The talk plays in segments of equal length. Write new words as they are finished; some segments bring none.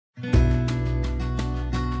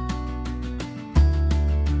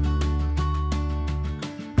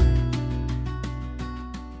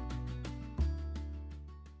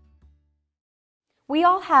We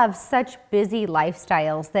all have such busy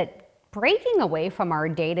lifestyles that breaking away from our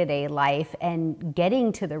day-to-day life and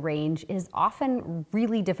getting to the range is often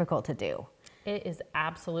really difficult to do. It is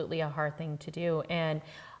absolutely a hard thing to do. And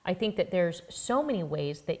I think that there's so many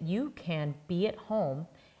ways that you can be at home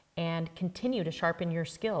and continue to sharpen your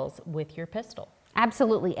skills with your pistol.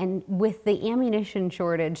 Absolutely. And with the ammunition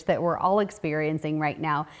shortage that we're all experiencing right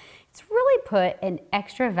now, it's really put an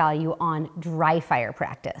extra value on dry fire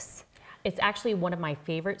practice. It's actually one of my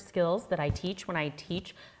favorite skills that I teach when I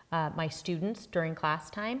teach my students during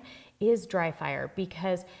class time is dry fire,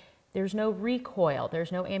 because there's no recoil,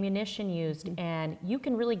 there's no ammunition used, and you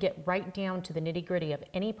can really get right down to the nitty-gritty of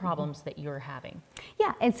any problems that you're having.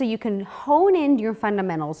 Yeah, and so you can hone in your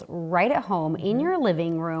fundamentals right at home in your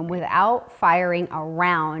living room without firing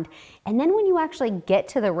around. And then when you actually get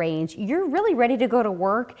to the range, you're really ready to go to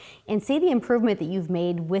work and see the improvement that you've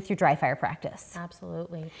made with your dry fire practice.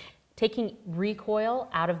 Absolutely. Taking recoil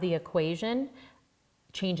out of the equation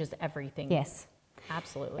changes everything. Yes.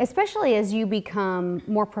 Absolutely. Especially as you become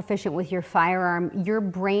more proficient with your firearm, your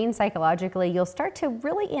brain psychologically, you'll start to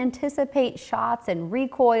really anticipate shots and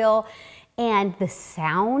recoil and the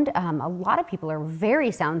sound. A lot of people are very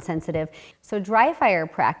sound sensitive. So dry fire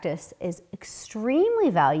practice is extremely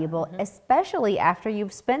valuable, especially after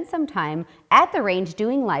you've spent some time at the range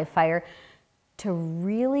doing live fire, to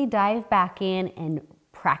really dive back in and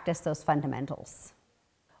practice those fundamentals.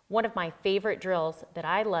 One of my favorite drills that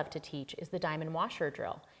I love to teach is the diamond washer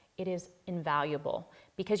drill. It is invaluable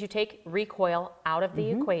because you take recoil out of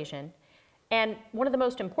the equation. And one of the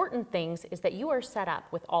most important things is that you are set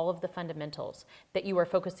up with all of the fundamentals, that you are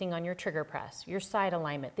focusing on your trigger press, your sight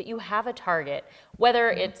alignment, that you have a target,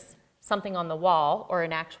 whether it's something on the wall or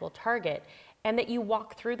an actual target, and that you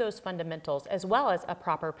walk through those fundamentals as well as a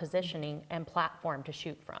proper positioning and platform to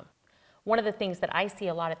shoot from. One of the things that I see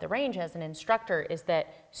a lot at the range as an instructor is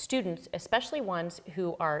that students, especially ones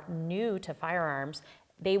who are new to firearms,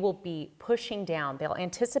 they will be pushing down. They'll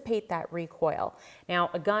anticipate that recoil.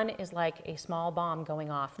 Now, a gun is like a small bomb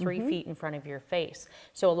going off 3 feet in front of your face.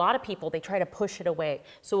 So a lot of people, they try to push it away.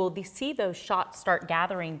 So we'll see those shots start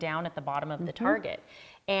gathering down at the bottom of the target.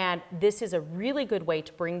 And this is a really good way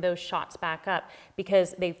to bring those shots back up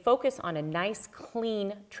because they focus on a nice,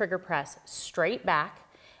 clean trigger press straight back.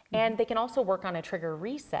 And they can also work on a trigger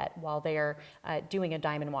reset while they are doing a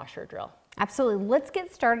diamond washer drill. Absolutely. Let's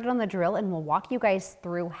get started on the drill and we'll walk you guys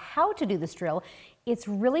through how to do this drill. It's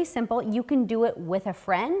really simple. You can do it with a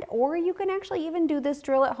friend, or you can actually even do this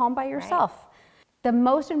drill at home by yourself. Right. The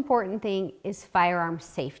most important thing is firearm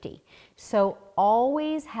safety. So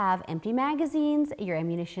always have empty magazines, your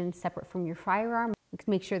ammunition separate from your firearm.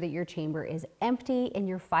 Make sure that your chamber is empty and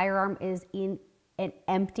your firearm is in an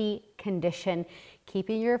empty condition,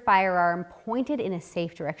 keeping your firearm pointed in a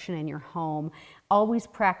safe direction in your home, always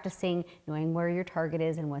practicing knowing where your target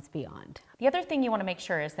is and what's beyond. The other thing you want to make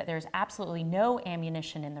sure is that there's absolutely no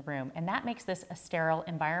ammunition in the room, and that makes this a sterile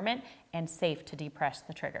environment and safe to depress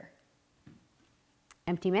the trigger.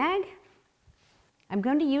 Empty mag. I'm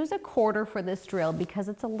going to use a quarter for this drill because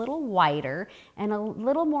it's a little wider and a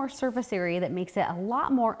little more surface area that makes it a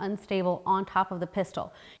lot more unstable on top of the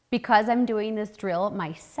pistol. Because I'm doing this drill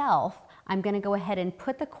myself, I'm going to go ahead and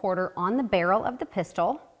put the quarter on the barrel of the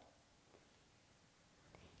pistol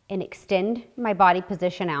and extend my body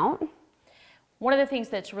position out. One of the things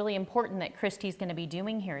that's really important that Kristy's going to be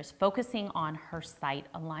doing here is focusing on her sight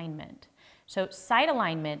alignment. So sight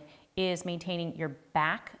alignment is maintaining your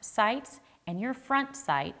back sights and your front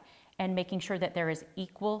sight and making sure that there is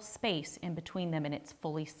equal space in between them and it's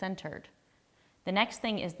fully centered. The next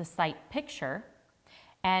thing is the sight picture,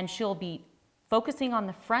 and she'll be focusing on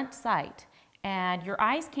the front sight, and your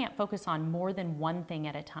eyes can't focus on more than one thing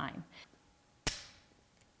at a time.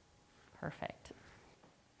 Perfect.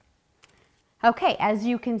 Okay, as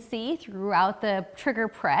you can see throughout the trigger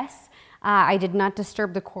press, I did not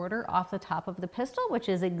disturb the quarter off the top of the pistol, which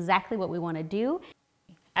is exactly what we want to do.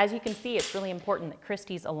 As you can see, it's really important that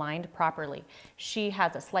Kristy's aligned properly. She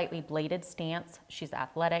has a slightly bladed stance, she's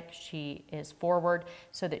athletic, she is forward,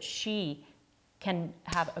 so that she can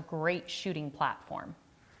have a great shooting platform.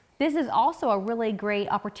 This is also a really great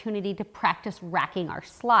opportunity to practice racking our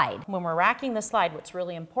slide. When we're racking the slide, what's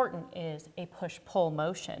really important is a push-pull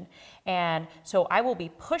motion. And so I will be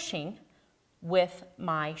pushing with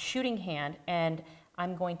my shooting hand, and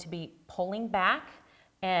I'm going to be pulling back,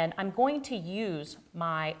 and I'm going to use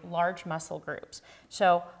my large muscle groups.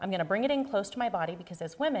 So I'm going to bring it in close to my body because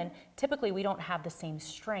as women, typically we don't have the same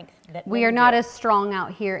strength that we are not as strong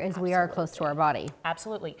out here as we are close to our body.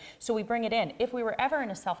 Absolutely. So we bring it in. If we were ever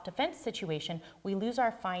in a self-defense situation, we lose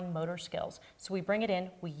our fine motor skills. So we bring it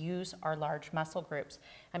in, we use our large muscle groups.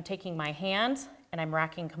 I'm taking my hands and I'm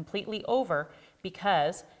racking completely over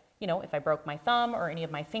because, you know, if I broke my thumb or any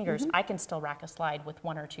of my fingers, I can still rack a slide with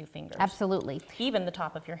 1 or 2 fingers. Absolutely. Even the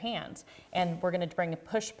top of your hands. And we're going to bring a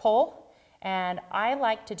push-pull. And I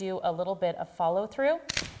like to do a little bit of follow-through.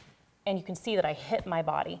 And you can see that I hit my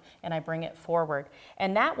body and I bring it forward.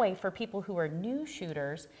 And that way, for people who are new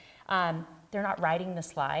shooters, they're not riding the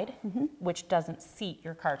slide, which doesn't seat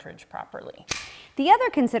your cartridge properly. The other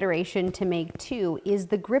consideration to make too is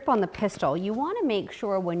the grip on the pistol. You want to make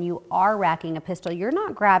sure when you are racking a pistol, you're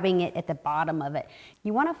not grabbing it at the bottom of it.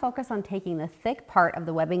 You want to focus on taking the thick part of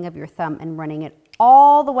the webbing of your thumb and running it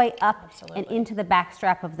all the way up and into the back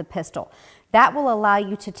strap of the pistol. That will allow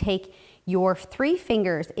you to take your 3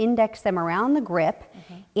 fingers, index them around the grip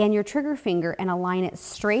and your trigger finger and align it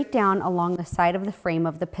straight down along the side of the frame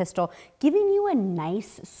of the pistol, giving you a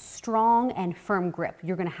nice, strong and firm grip.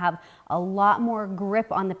 You're going to have a lot more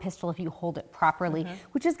grip on the pistol if you hold it properly,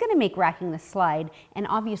 which is going to make racking the slide and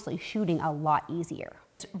obviously shooting a lot easier.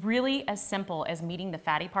 It's really as simple as meeting the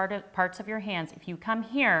fatty parts of your hands. If you come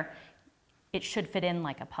here, it should fit in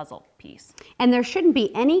like a puzzle piece. And there shouldn't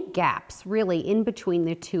be any gaps really in between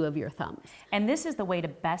the 2 of your thumbs. And this is the way to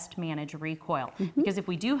best manage recoil, because if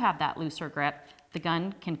we do have that looser grip, the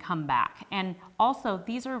gun can come back. And also,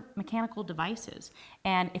 these are mechanical devices.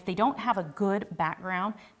 And if they don't have a good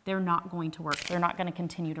background, they're not going to work. They're not going to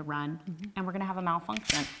continue to run, and we're going to have a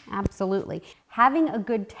malfunction. Absolutely. Having a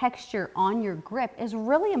good texture on your grip is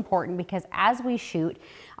really important because as we shoot,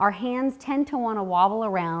 our hands tend to want to wobble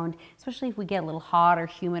around, especially if we get a little hot or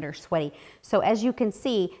humid or sweaty. So as you can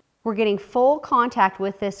see, we're getting full contact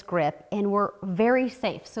with this grip and we're very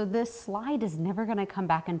safe. So this slide is never going to come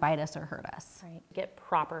back and bite us or hurt us. Right. Get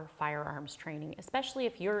proper firearms training, especially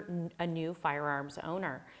if you're a new firearms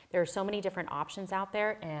owner. There are so many different options out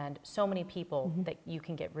there and so many people that you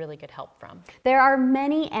can get really good help from. There are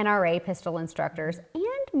many NRA pistol instructors and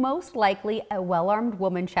most likely a well-armed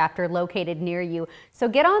woman chapter located near you. So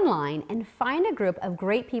get online and find a group of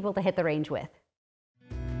great people to hit the range with.